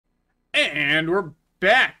And we're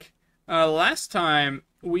back. Last time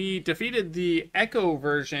we defeated the Echo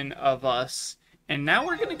version of us, and now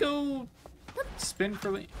we're gonna go spin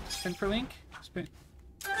for Link. Spin for Link. Spin.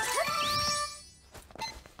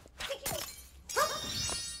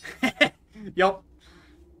 Yup.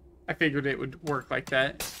 I figured it would work like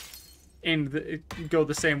that, and it go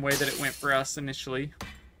the same way that it went for us initially.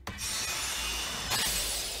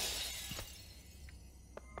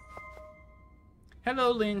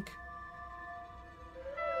 Hello, Link.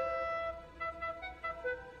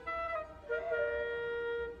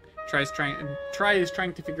 Try is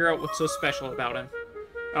trying to figure out what's so special about him.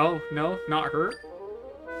 Oh, no, not her.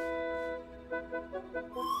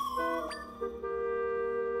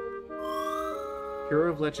 Hero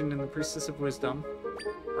of Legend and the Priestess of Wisdom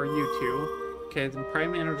are you two. Okay, then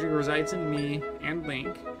Prime Energy resides in me and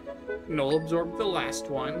Link. Null absorbed the last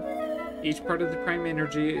one. Each part of the Prime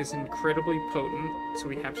Energy is incredibly potent, so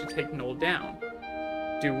we have to take Null down.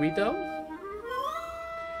 Do we, though?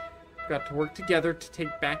 Got to work together to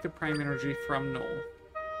take back the Prime Energy from Null.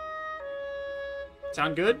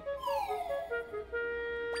 Sound good?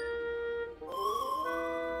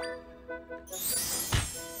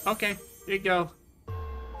 Okay, here you go.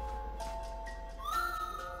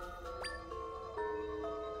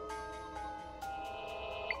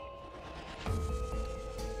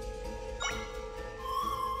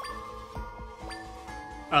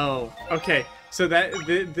 Oh, okay. So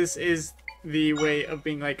this is the way of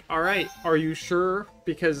being like, alright, are you sure?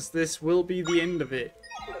 Because this will be the end of it.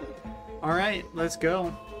 Alright, let's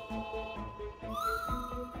go.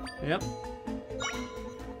 Yep.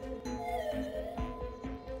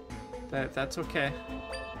 That's okay.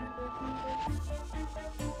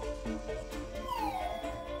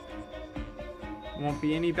 Won't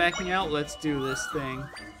be any backing out. Let's do this thing.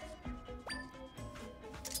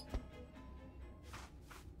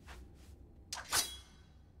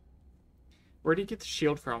 Where did he get the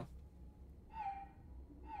shield from?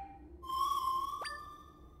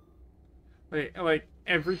 Like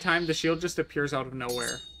every time the shield just appears out of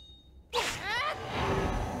nowhere.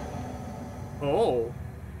 Oh.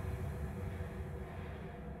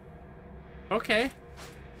 Okay.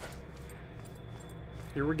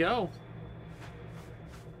 Here we go.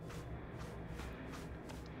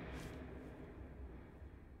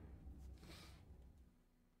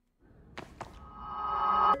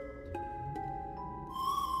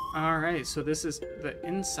 Alright, so this is the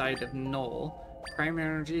inside of Null. Prime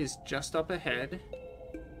Energy is just up ahead.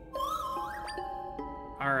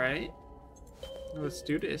 Alright. Let's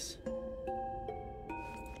do this.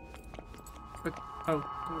 But,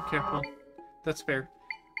 oh, okay, well, that's fair.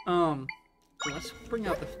 Let's bring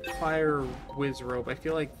out the Fire Whiz Robe. I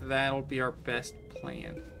feel like that'll be our best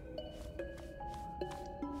plan.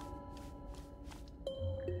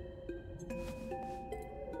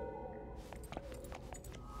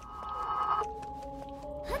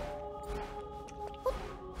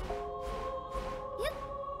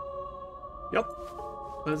 Yep.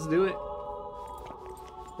 Let's do it.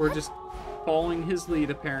 We're just following his lead,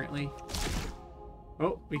 apparently.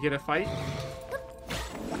 Oh, we get a fight.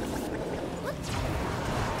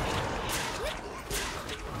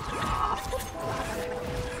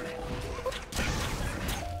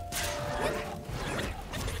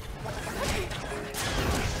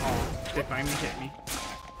 Oh, they finally hit me.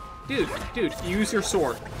 Dude, use your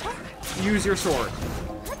sword. Use your sword.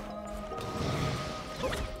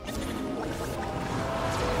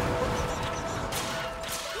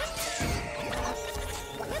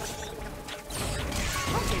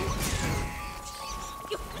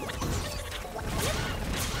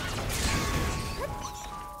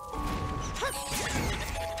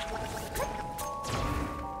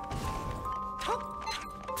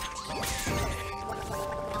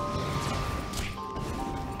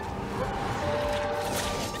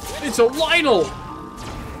 It's a littl!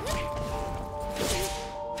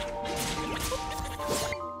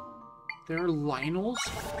 There are littls?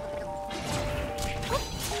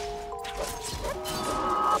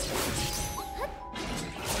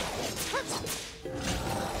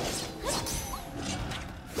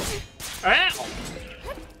 Ow!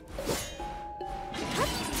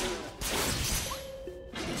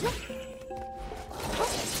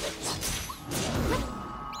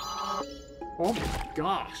 Oh my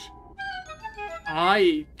gosh.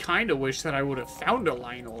 I kind of wish that I would have found a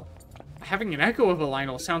littl. Having an echo of a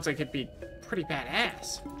littl sounds like it'd be pretty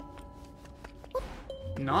badass.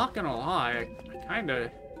 Not gonna lie, I kind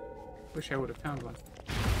of wish I would have found one.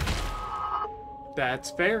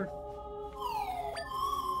 That's fair.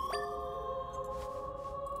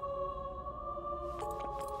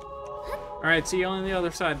 Alright, see you on the other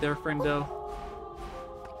side there, friendo.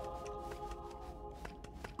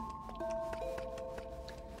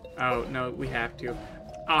 Oh, no, we have to.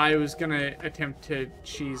 I was gonna attempt to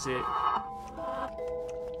cheese it.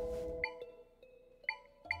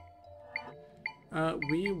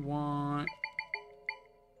 We want...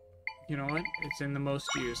 You know what? It's in the most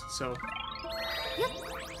used, so...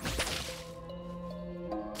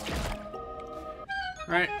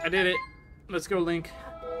 Alright, I did it. Let's go, Link.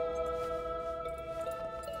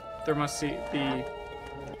 There must be...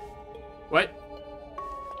 What?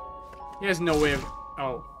 He has no way of...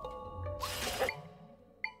 Oh.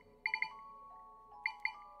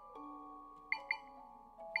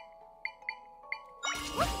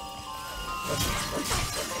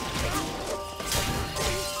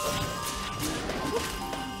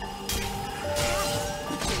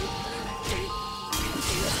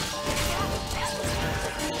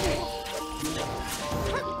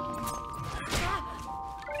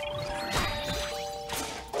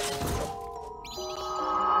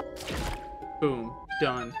 Boom.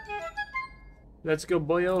 Done. Let's go,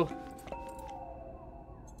 boyo.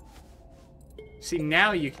 See,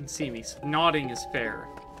 now you can see me. Nodding is fair.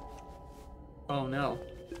 Oh, no.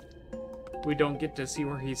 We don't get to see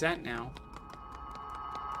where he's at now.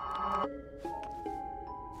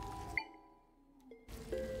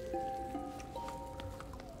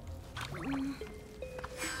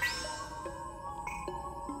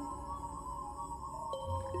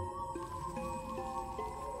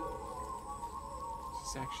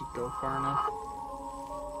 Does this actually go far enough?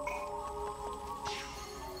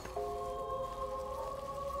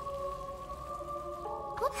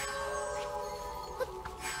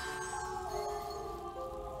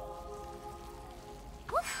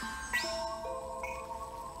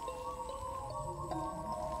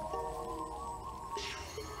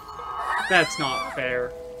 That's not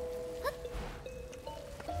fair.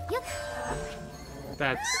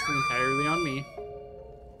 That's entirely on me.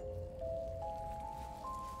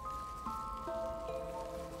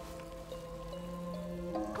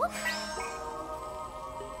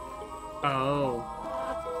 Oh.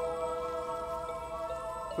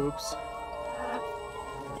 Oops.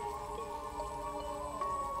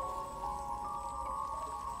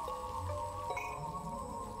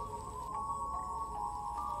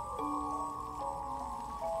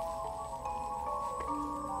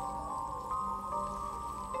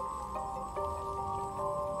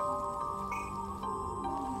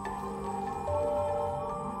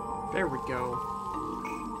 There we go.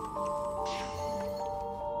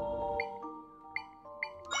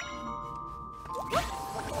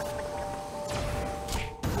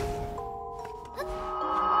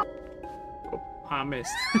 Oh, I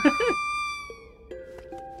missed.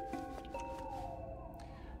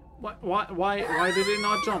 Why did it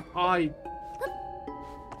not jump? I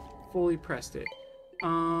fully pressed it.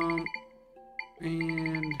 And...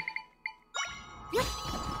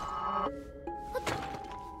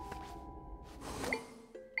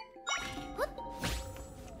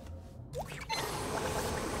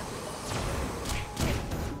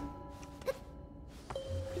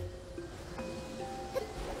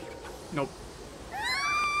 Nope.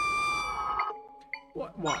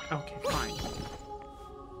 What? Okay, fine.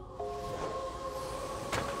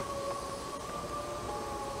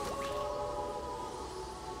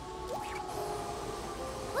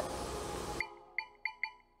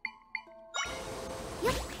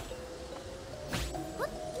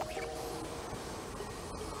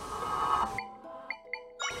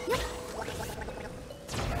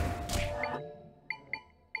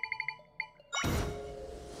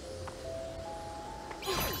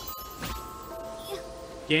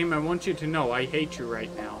 Game, I want you to know I hate you right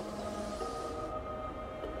now.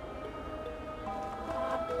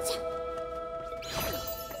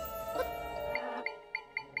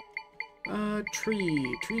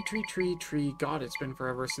 Tree. God, it's been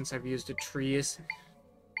forever since I've used a tree.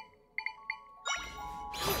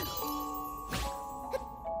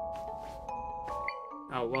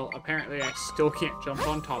 Oh, well, apparently I still can't jump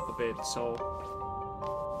on top of it, so...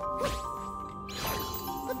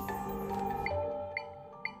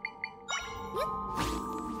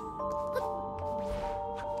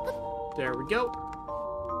 There we go.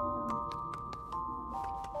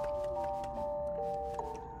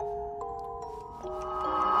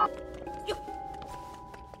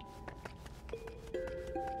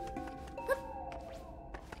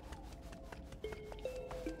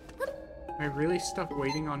 Am I really stuck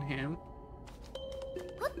waiting on him?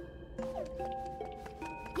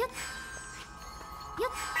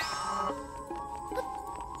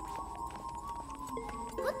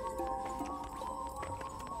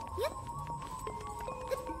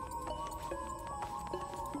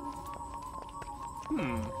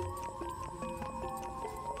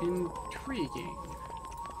 Intriguing.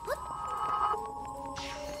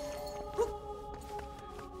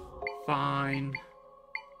 Fine.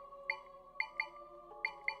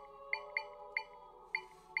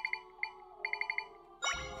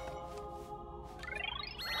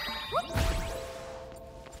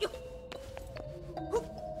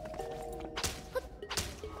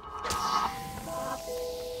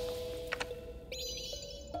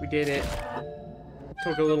 We did it.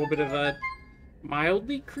 Took a little bit of a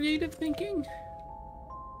mildly creative thinking.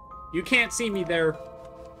 You can't see me there.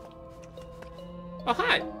 Oh,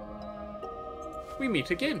 hi. We meet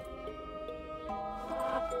again.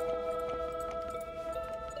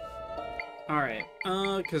 Alright,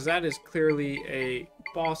 because that is clearly a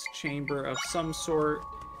boss chamber of some sort.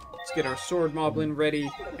 Let's get our sword moblin ready,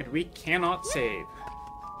 and we cannot save.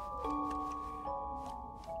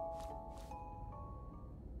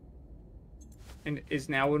 And is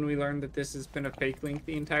now when we learn that this has been a fake link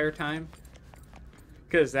the entire time?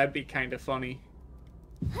 Because that'd be kind of funny.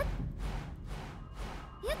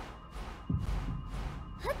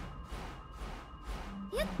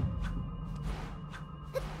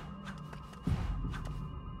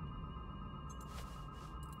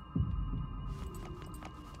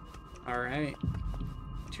 Alright.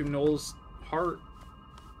 To Null's heart.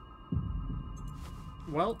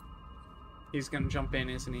 Well, he's gonna jump in,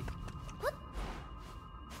 isn't he?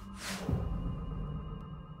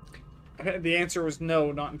 The answer was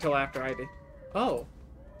no, not until after I did. Oh.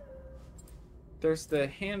 There's the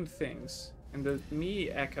hand things and the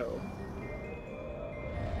me echo.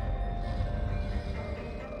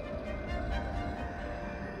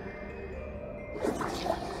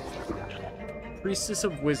 Priestess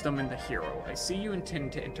of Wisdom and the Hero, I see you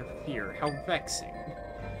intend to interfere. How vexing.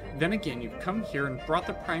 Then again, you've come here and brought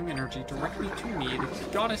the prime energy directly to me. The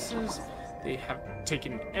goddesses, they have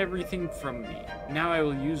taken everything from me. Now I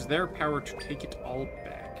will use their power to take it all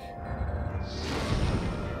back.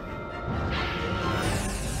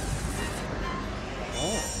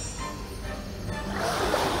 Oh.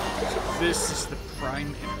 So this is the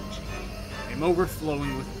prime energy. I'm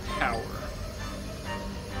overflowing with power.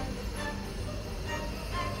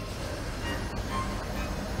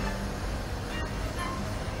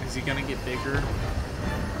 Is he gonna get bigger?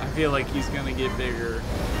 I feel like he's gonna get bigger.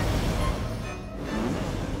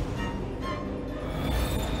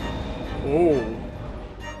 Oh.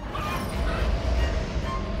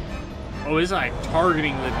 Oh, he's like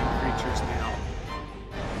targeting living creatures now.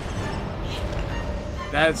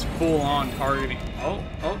 That's full on targeting. Oh,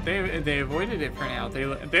 they avoided it for now. They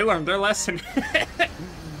learned their lesson.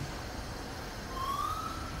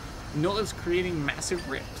 Null is creating massive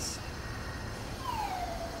rips.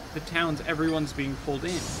 The towns, everyone's being pulled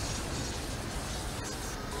in.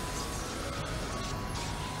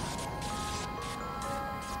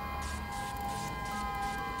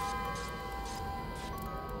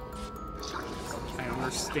 I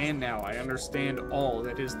understand now. I understand all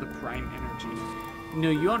that is the prime energy. No,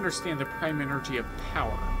 you understand the prime energy of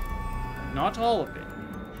power. Not all of it.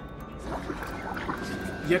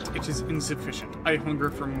 Yet it is insufficient. I hunger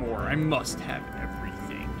for more. I must have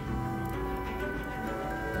everything.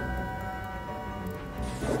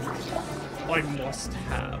 I must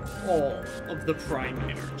have all of the prime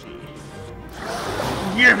energy.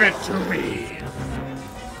 Give it to me!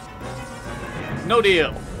 No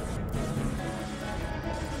deal.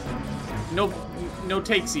 No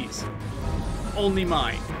takesies. Only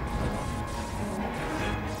mine.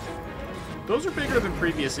 Those are bigger than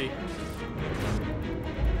previously.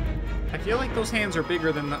 I feel like those hands are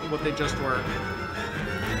bigger than what they just were.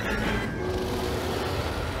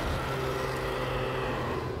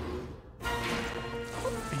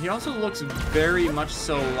 He also looks very much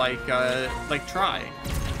so like Try.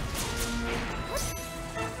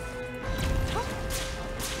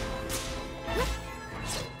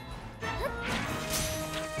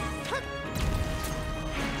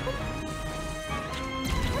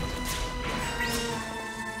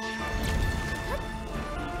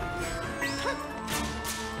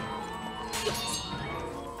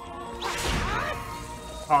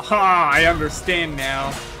 Aha! I understand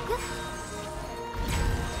now.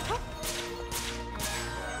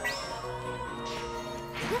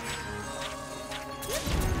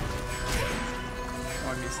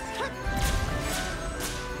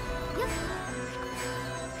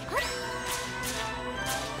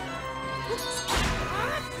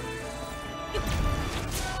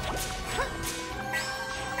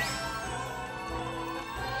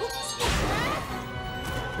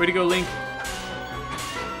 Way to go, Link.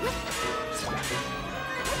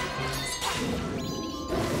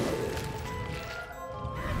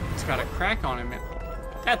 got a crack on him.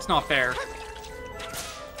 That's not fair.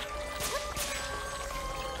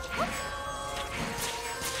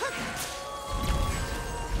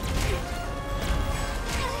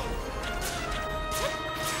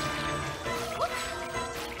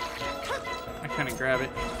 I couldn't grab it.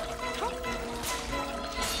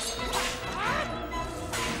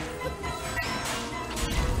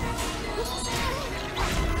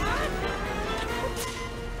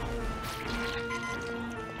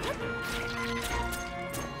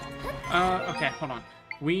 Okay, hold on.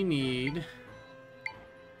 We need...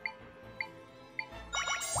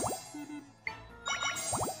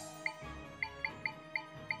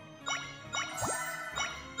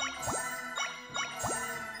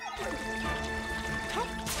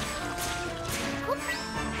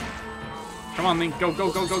 Come on, Link. Go,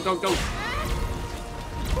 go, go, go, go, go.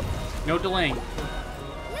 No delaying.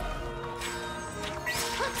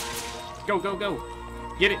 Go, go, go.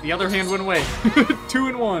 Get it. The other hand went away. 2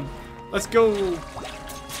 in 1. Let's go.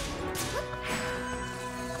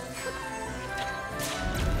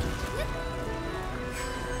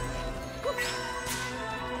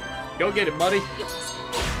 Go get it, buddy.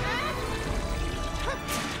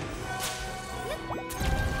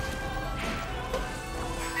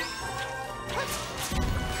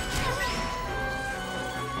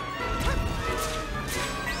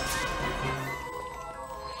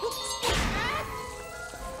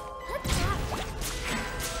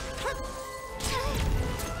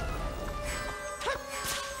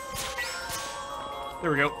 There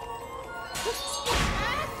we go.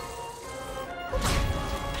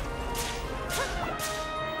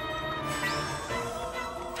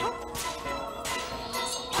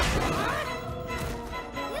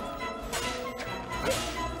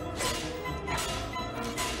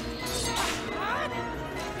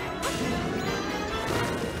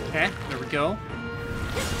 Okay, there we go.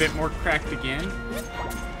 A bit more cracked again.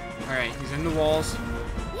 Alright, he's in the walls.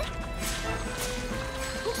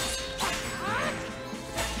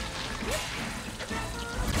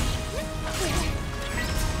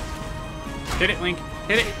 Hit it, Link.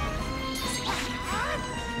 Hit it.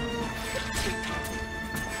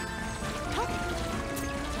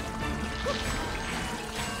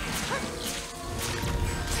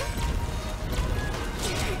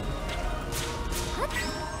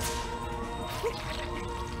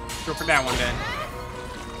 Go for that one then.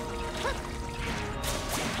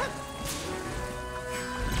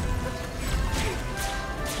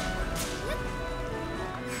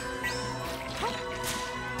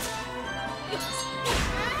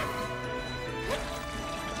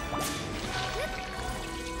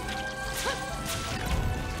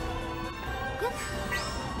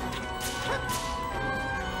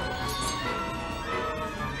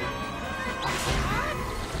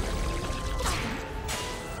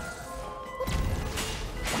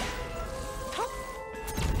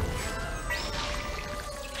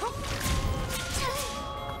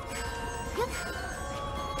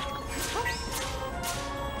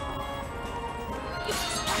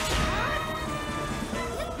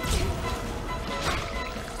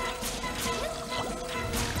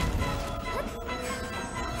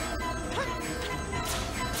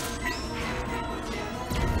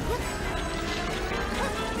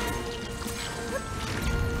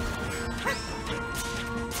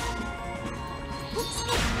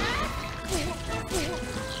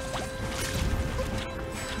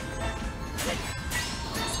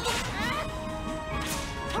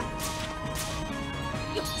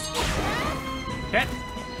 Okay.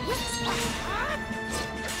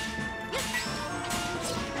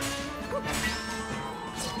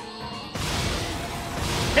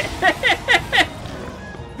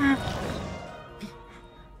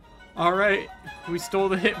 All right, we stole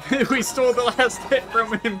the hit. We stole the last hit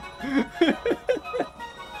from him.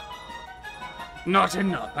 Not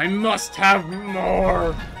enough. I must have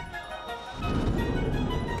more.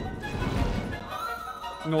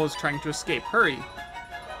 Null is trying to escape. Hurry.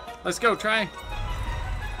 Let's go. Try.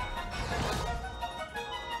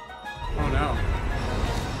 Oh no.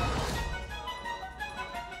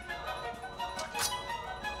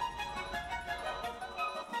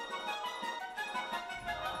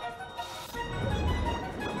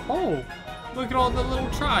 Oh, look at all the little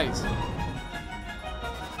tries.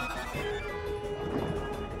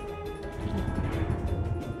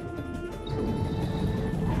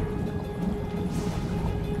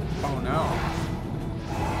 Oh no.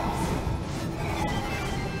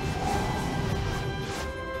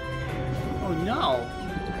 Oh no.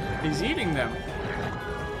 He's eating them.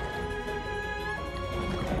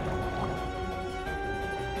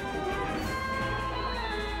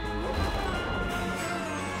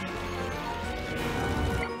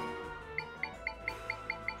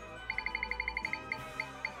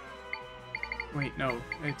 No,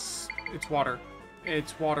 it's water.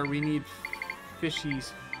 It's water. We need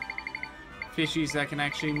fishies. Fishies that can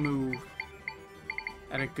actually move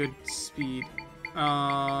at a good speed.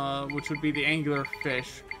 Which would be the angular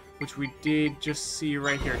fish, which we did just see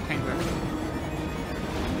right here. Tangler.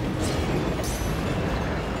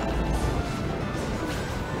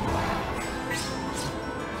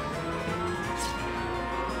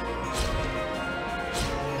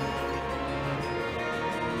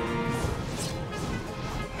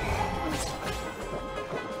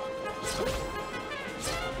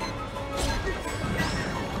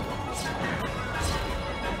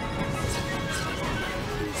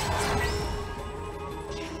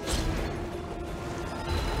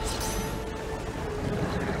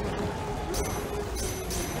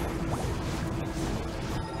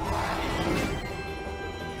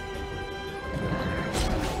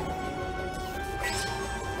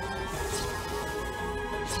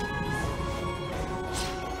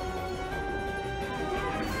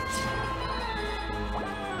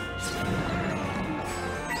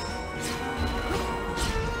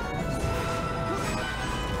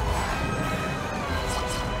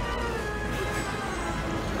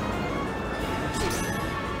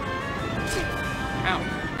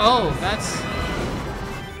 Oh, that's...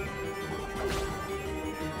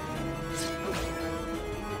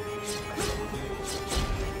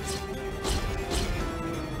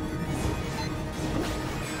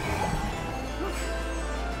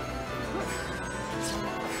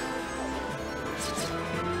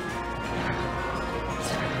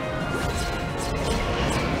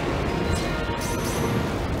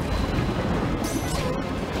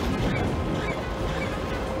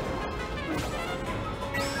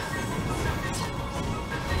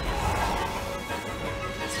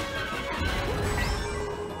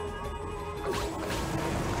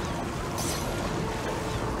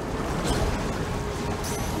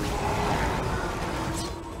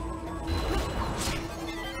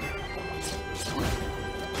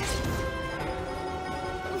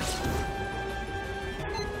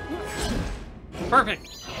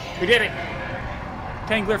 Perfect! We did it!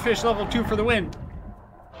 Tanglerfish level 2 for the win!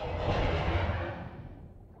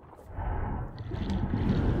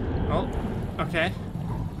 Oh, okay.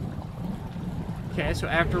 Okay, so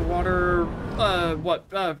after water,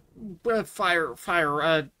 fire,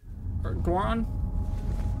 Goron?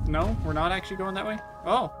 No, we're not actually going that way?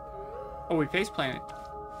 Oh. Oh, we face planted.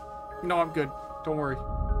 No, I'm good. Don't worry.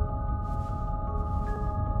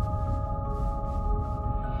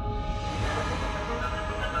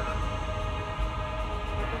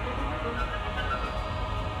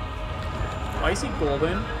 Why is he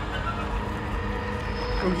golden?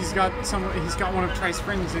 Oh, he's got one of Tri's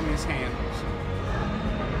springs in his hands.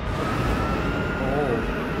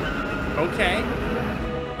 Oh. Okay.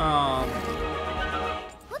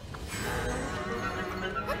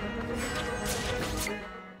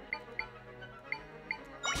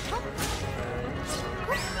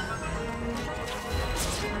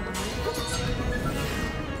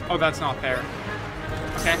 Oh, that's not fair.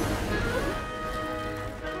 Okay.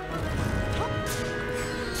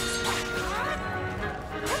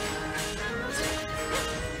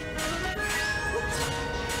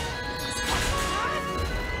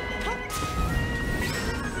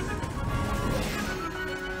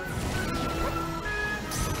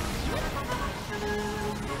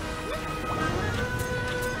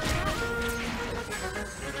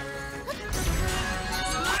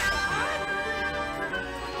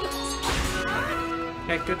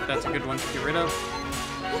 Okay, good. That's a good one to get rid of.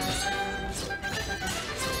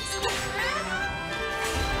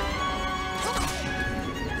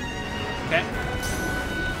 Okay.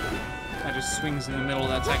 That just swings in the middle.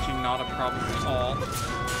 That's actually not a problem at all.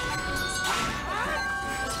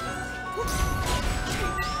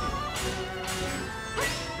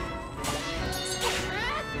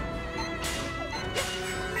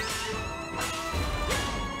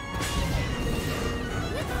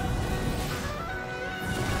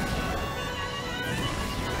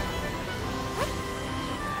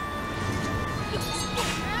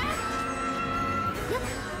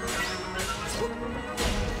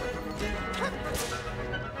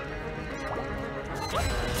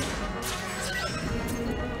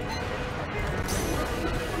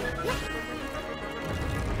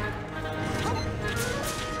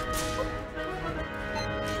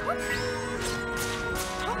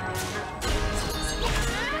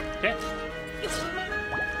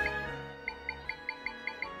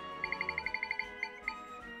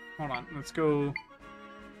 Hold on, let's go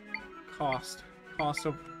cost. Cost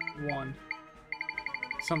of 1.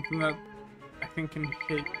 Something that I think can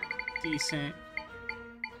hit decent.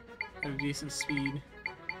 at a decent speed.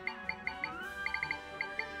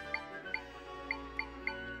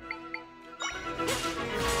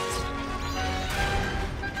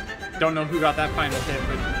 Don't know who got that final hit,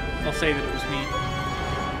 but I'll say that it was me.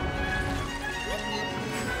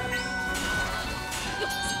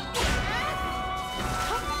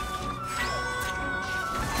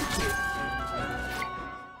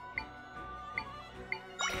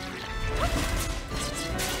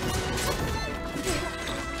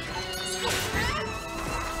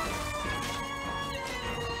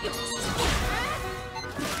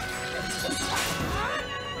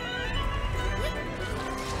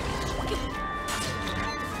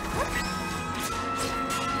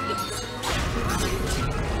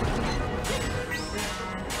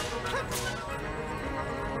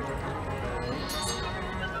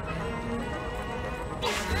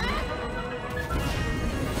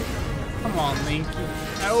 Come on, Link.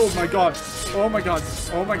 Oh my god. Oh my god.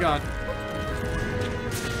 Oh my god.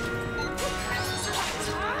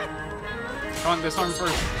 Come on, disarm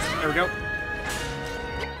first. There we go.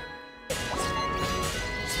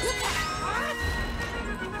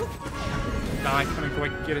 No, I couldn't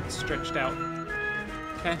quite get it stretched out.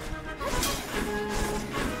 Okay.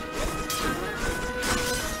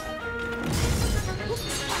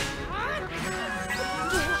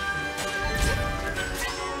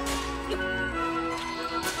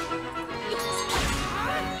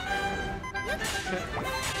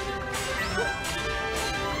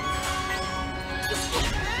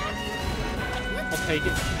 I'll take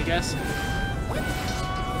it, I guess.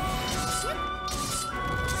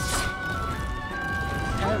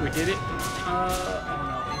 Yeah, we did it. Oh no,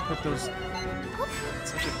 we put those in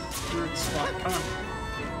such a weird spot. Come on.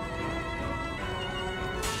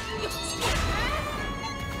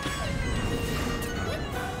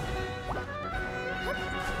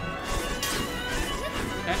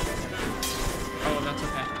 Okay. Oh, that's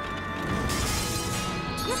okay.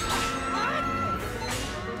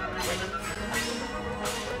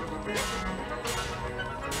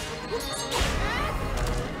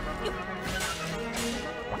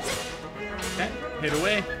 Okay, hit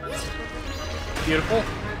away. Beautiful.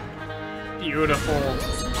 Beautiful.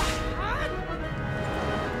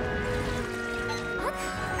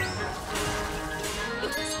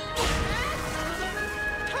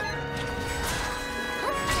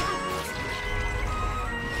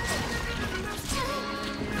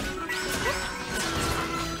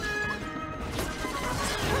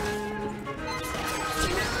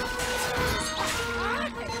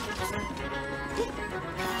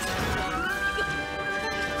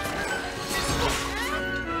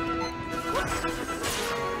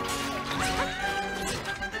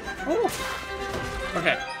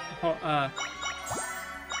 Okay. Oh,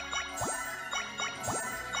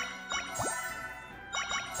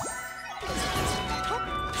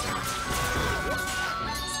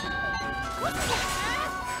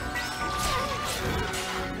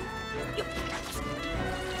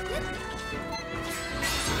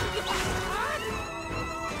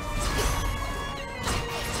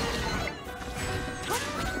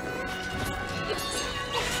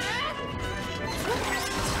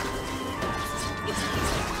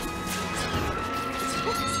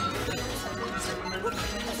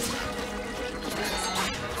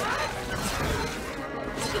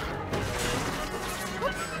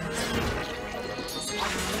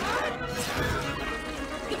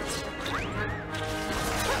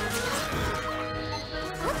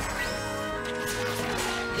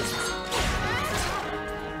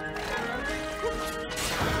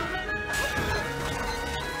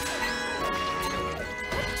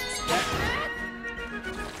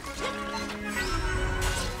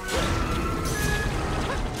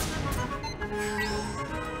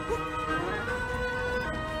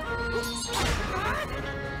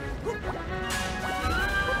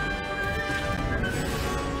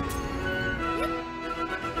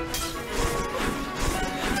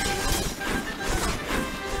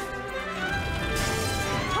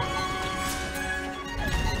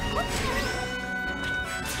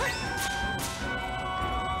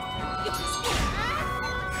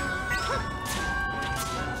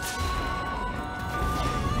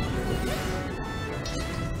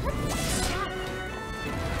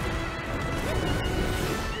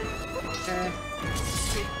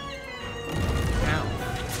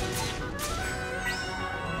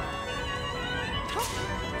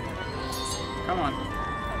 come on.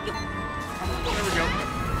 There we go.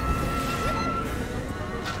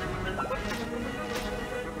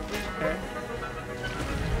 Okay.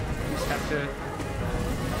 Just have to...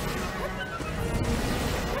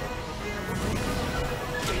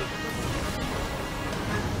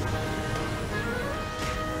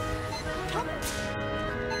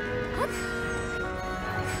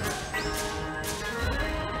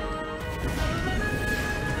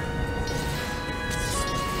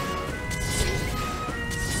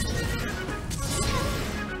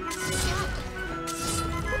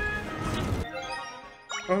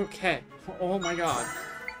 Okay. Oh my god.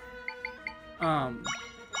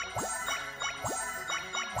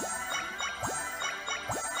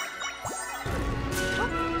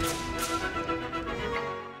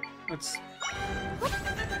 Let's...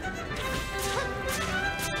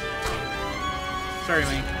 Sorry,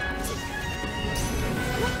 Link.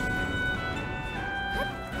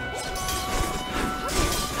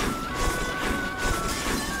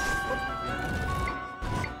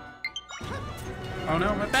 Oh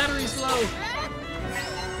no, my battery's low!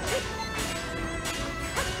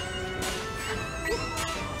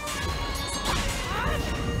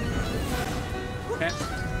 Okay.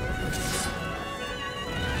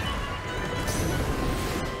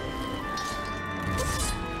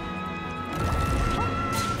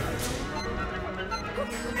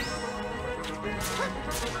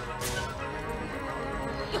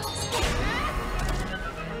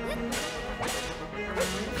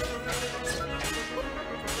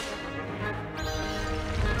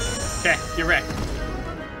 Okay, get wrecked.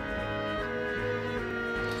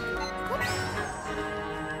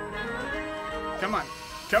 Come on,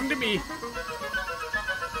 come to me.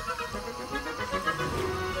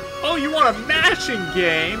 Oh, you want a mashing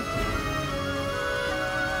game?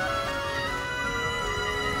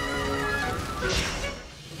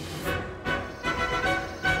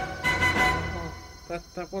 Oh,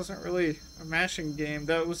 that wasn't really a mashing game.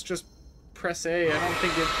 That was just press A. I don't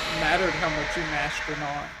think it mattered how much you mashed or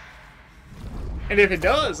not. And if it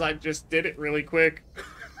does, I just did it really quick.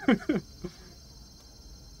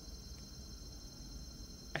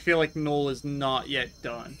 I feel like Null is not yet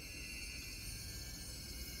done.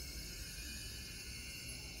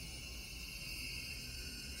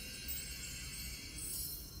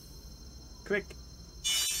 Click.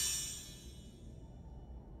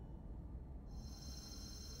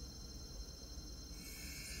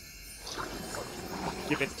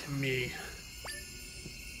 Give it to me.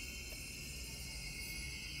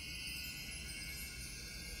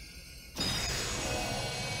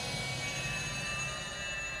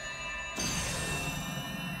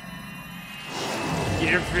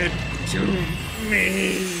 Give it to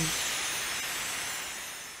me.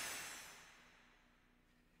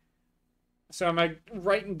 So am I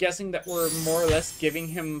right in guessing that we're more or less giving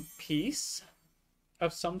him peace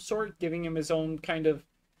of some sort? Giving him his own kind of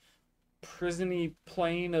prison-y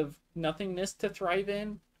plane of nothingness to thrive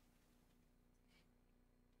in?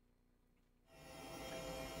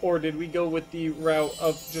 Or did we go with the route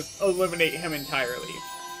of just eliminate him entirely?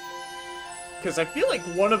 Because I feel like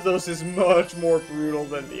one of those is much more brutal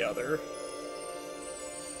than the other.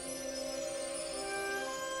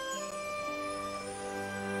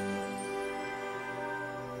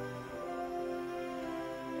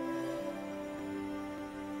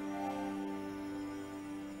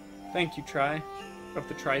 Thank you, Tri, of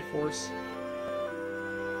the Triforce.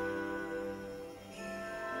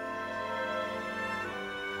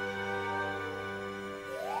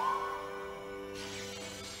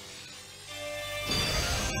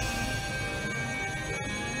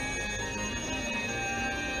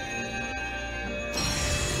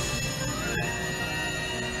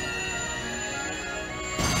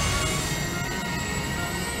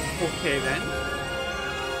 Okay, then.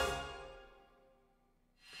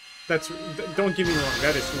 Don't get me wrong,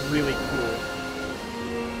 that is really cool.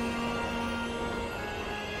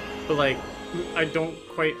 But, like, I don't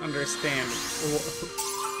quite understand.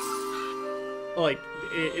 Like,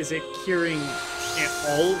 is it curing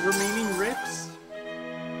all remaining rips?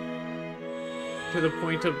 To the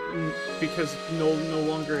point of, because Null no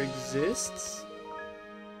longer exists?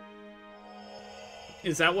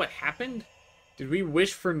 Is that what happened? Did we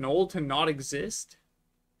wish for Null to not exist?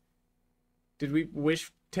 Did we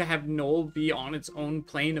wish to have Null be on its own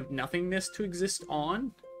plane of nothingness to exist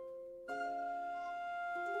on?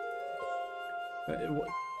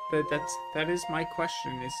 That is my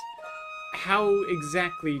question, is how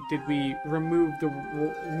exactly did we remove the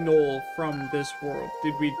Null from this world?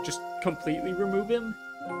 Did we just completely remove him?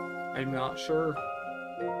 I'm not sure.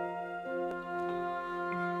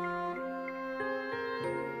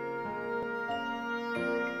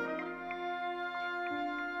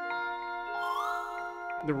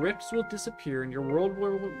 The rifts will disappear and your world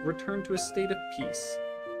will return to a state of peace.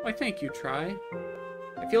 Why, thank you, Tri.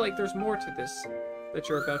 I feel like there's more to this that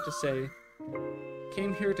you're about to say.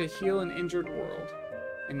 Came here to heal an injured world.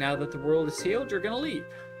 And now that the world is healed, you're gonna leave.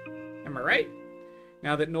 Am I right?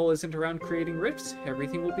 Now that Null isn't around creating rifts,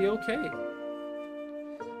 everything will be okay.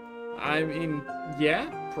 I mean,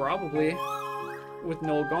 yeah, probably. With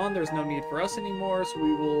Null gone, there's no need for us anymore, so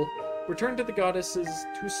we will return to the goddesses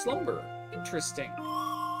to slumber. Interesting.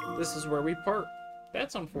 This is where we part.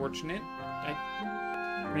 That's unfortunate.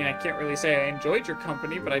 I mean, I can't really say I enjoyed your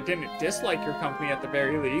company, but I didn't dislike your company at the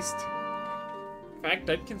very least. In fact,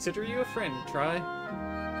 I'd consider you a friend, Try.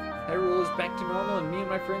 Hyrule is back to normal, and me and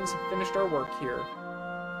my friends have finished our work here.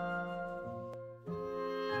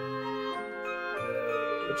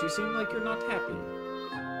 But you seem like you're not happy.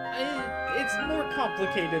 It's more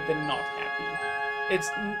complicated than not happy.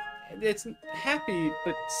 It's happy,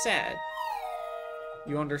 but sad.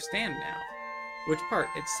 You understand now. Which part?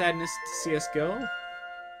 It's sadness to see us go?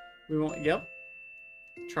 We won't... Yep.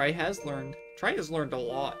 Try has learned. Try has learned a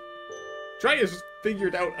lot. Try has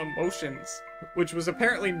figured out emotions, which was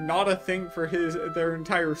apparently not a thing for their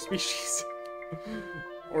entire species.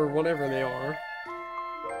 Or whatever they are.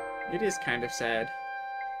 It is kind of sad.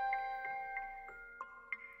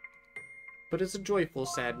 But it's a joyful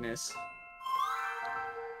sadness.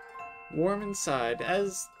 Warm inside,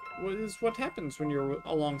 as is what happens when you're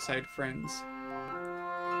alongside friends.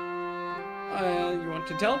 You want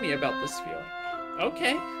to tell me about this feeling?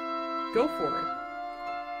 Okay, go for it.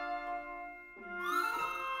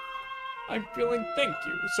 I'm feeling thank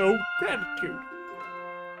you, so gratitude.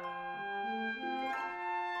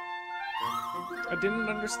 I didn't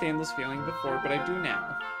understand this feeling before, but I do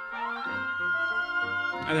now.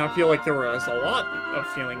 And I feel like there was a lot of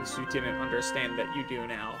feelings you didn't understand that you do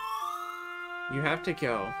now. You have to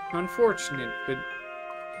go. Unfortunate, but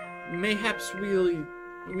mayhaps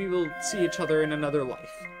we will see each other in another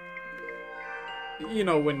life. You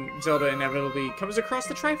know, when Zelda inevitably comes across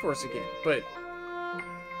the Triforce again, but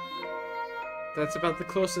that's about the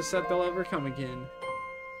closest that they'll ever come again.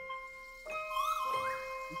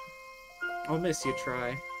 I'll miss you,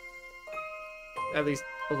 Try. At least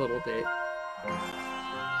a little bit.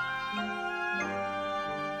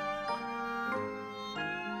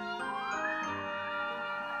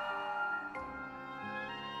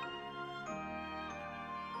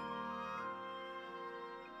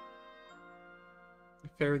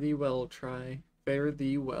 Fare thee well, Try. Fare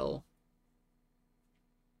thee well.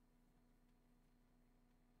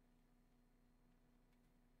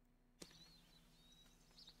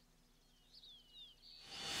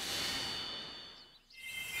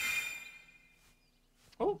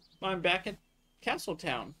 Oh, I'm back at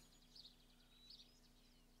Castletown.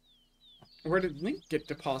 Where did Link get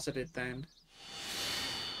deposited then?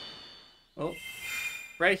 Oh,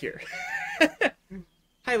 right here.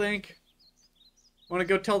 Hi, Link. Want to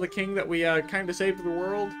go tell the king that we kind of saved the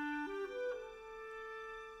world?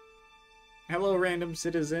 Hello, random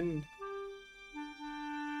citizen.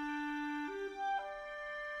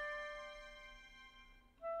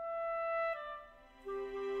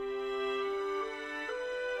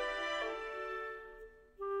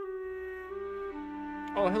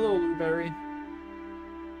 Oh, hello, Blueberry.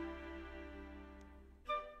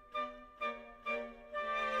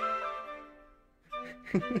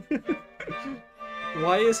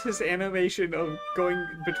 Why is his animation of going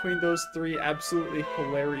between those three absolutely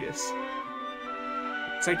hilarious?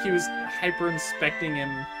 It's like he was hyper-inspecting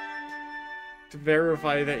him to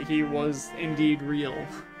verify that he was indeed real.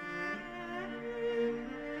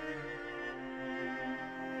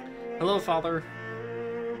 Hello, Father.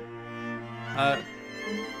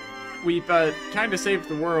 We've kind of saved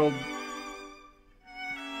the world.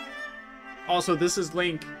 Also, this is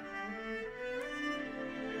Link.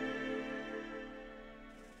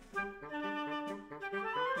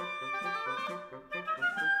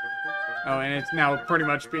 Oh, and it's now pretty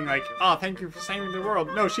much being like, oh, thank you for saving the world.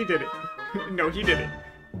 No, she did it. No, he did it.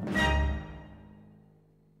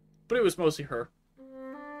 But it was mostly her.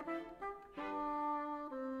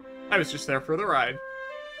 I was just there for the ride.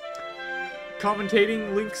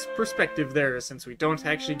 Commentating Link's perspective there, since we don't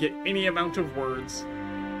actually get any amount of words.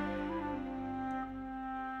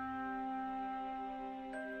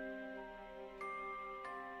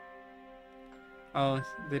 Oh,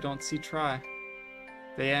 they don't see Try.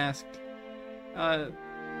 They asked.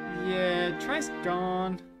 Yeah, Try's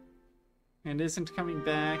gone. And isn't coming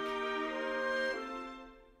back.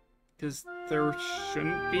 Because there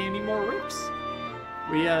shouldn't be any more rips.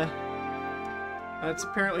 That's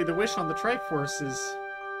apparently the wish on the Triforce is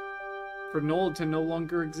for Null to no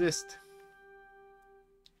longer exist.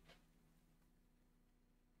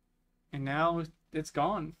 And now it's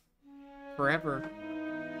gone. Forever.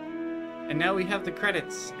 And now we have the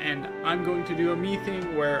credits, and I'm going to do a me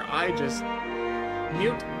thing where I just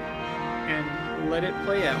mute and let it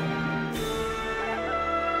play out.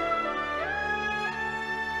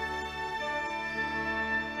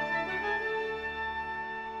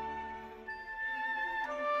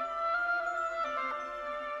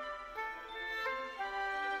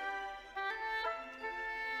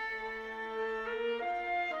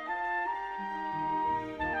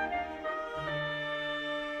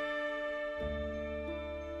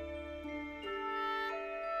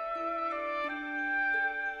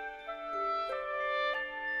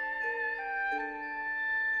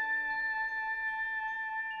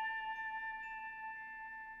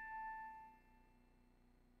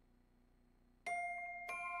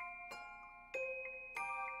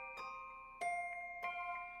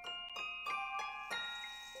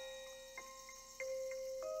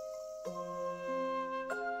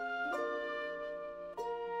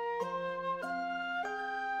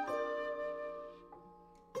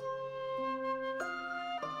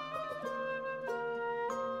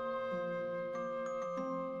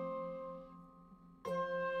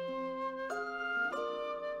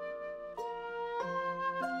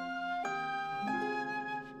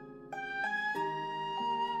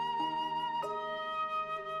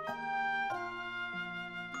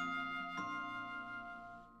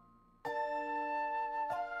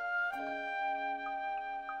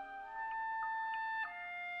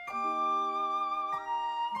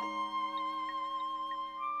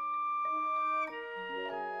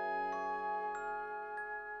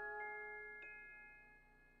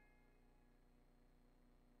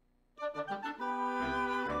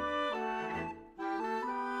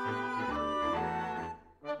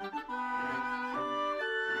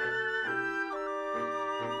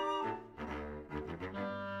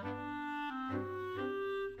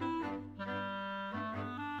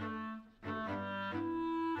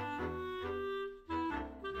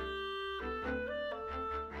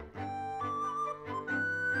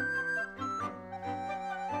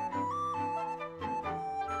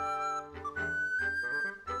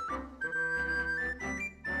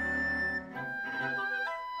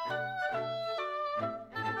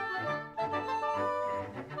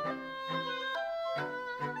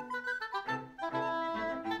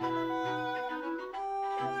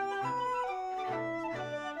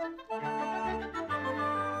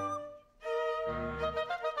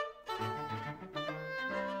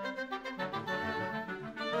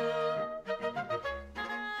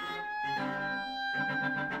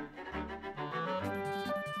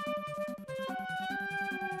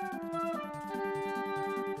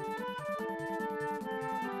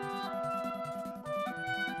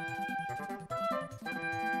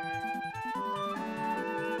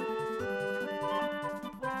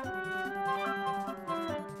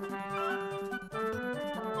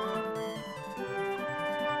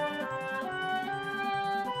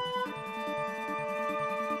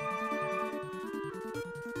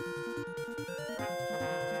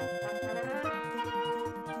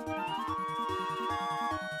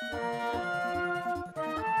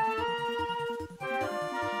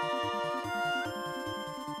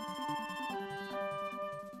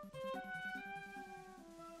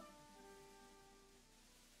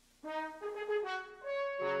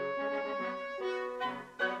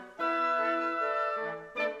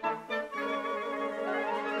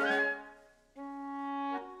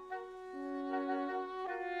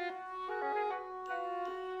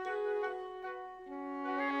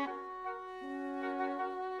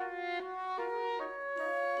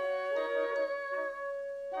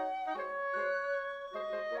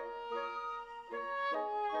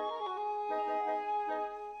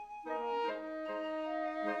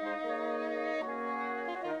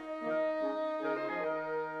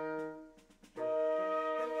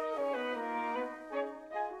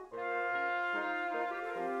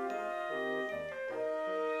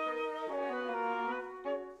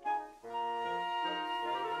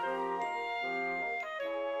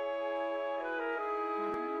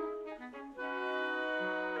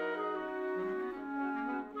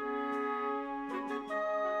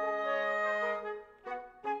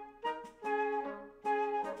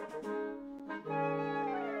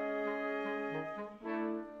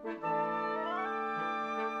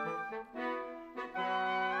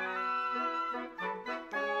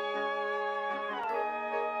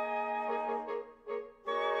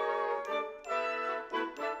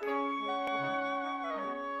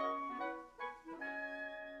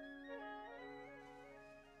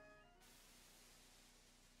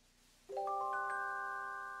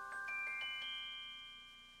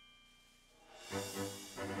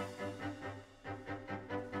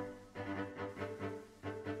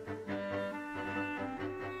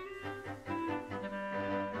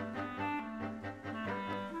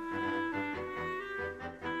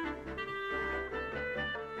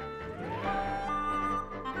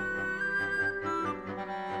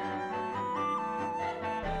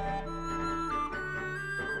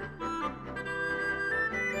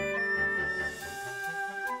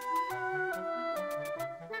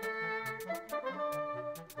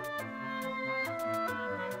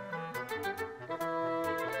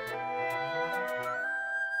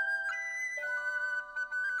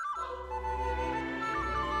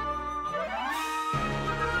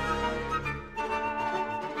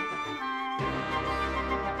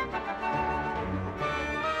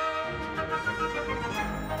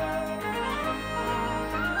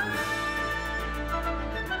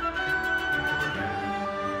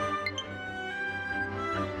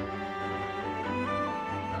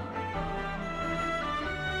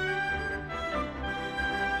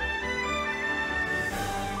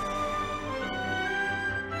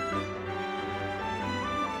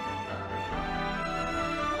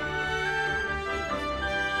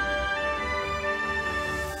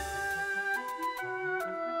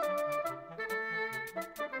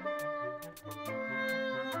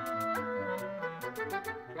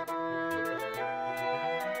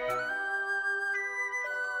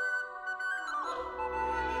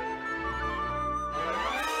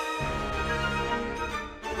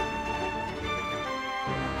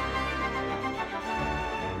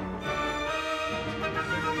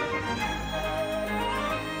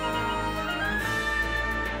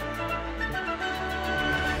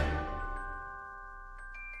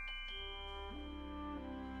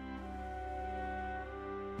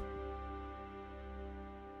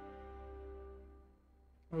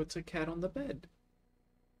 Oh, it's a cat on the bed.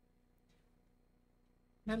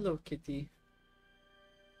 Hello, kitty.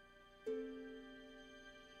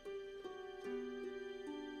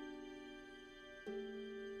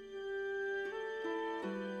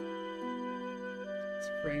 It's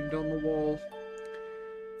framed on the wall,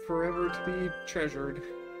 forever to be treasured.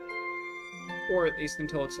 Or at least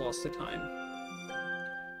until it's lost to time.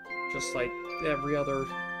 Just like every other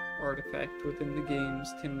artifact within the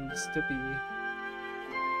games tends to be.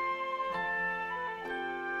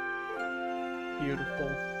 Beautiful.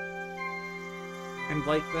 And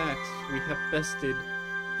like that, we have bested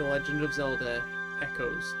The Legend of Zelda: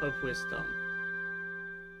 Echoes of Wisdom.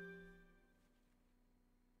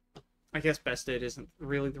 I guess bested isn't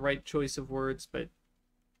really the right choice of words, but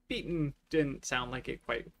beaten didn't sound like it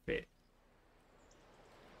quite fit.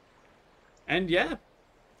 And yeah,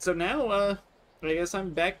 so now, I guess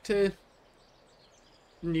I'm back to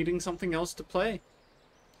needing something else to play.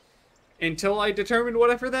 Until I determine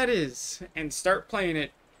whatever that is, and start playing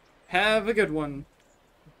it. Have a good one.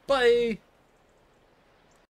 Bye!